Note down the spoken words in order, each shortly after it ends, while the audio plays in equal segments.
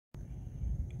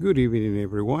Good evening,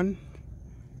 everyone.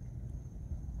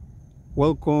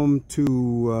 Welcome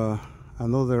to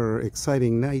another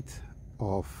exciting night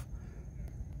of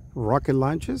rocket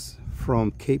launches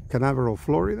from Cape Canaveral,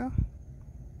 Florida.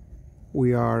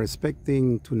 We are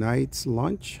expecting tonight's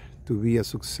launch to be a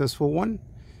successful one.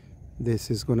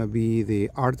 This is going to be the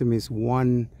Artemis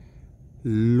 1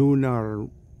 lunar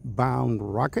bound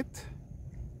rocket.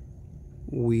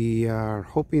 We are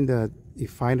hoping that it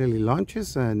finally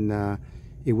launches and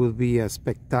it will be a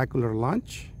spectacular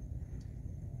launch.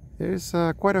 There's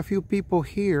quite a few people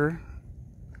here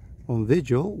on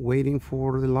vigil waiting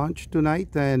for the launch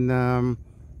tonight, and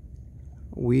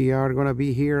we are going to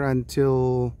be here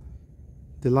until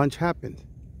the launch happens.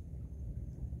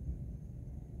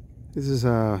 This is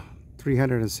a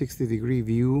 360-degree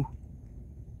view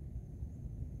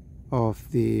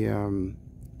of the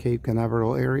Cape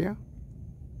Canaveral area.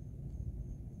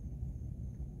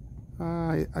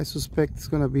 I suspect it's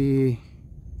going to be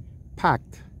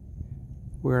packed.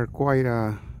 We're quite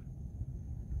a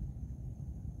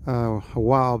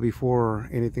while before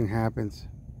anything happens.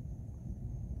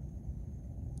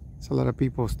 It's a lot of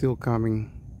people still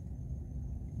coming.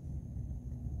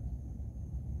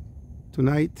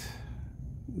 Tonight,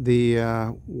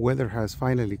 the weather has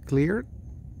finally cleared.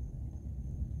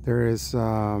 There's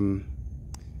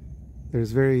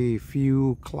very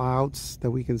few clouds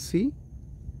that we can see.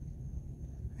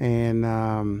 And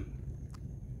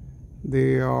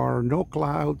there are no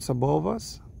clouds above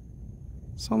us,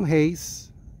 some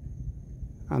haze,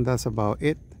 and that's about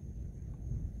it.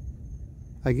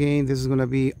 Again, this is going to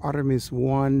be Artemis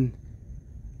 1,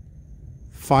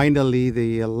 finally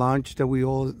the launch that we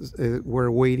all were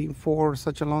waiting for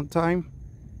such a long time.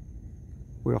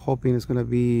 We're hoping it's going to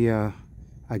be a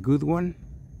good one,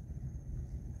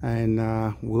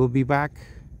 and we'll be back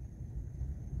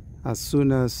as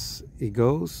soon as it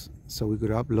goes, so we could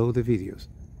upload the videos.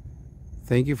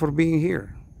 Thank you for being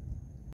here.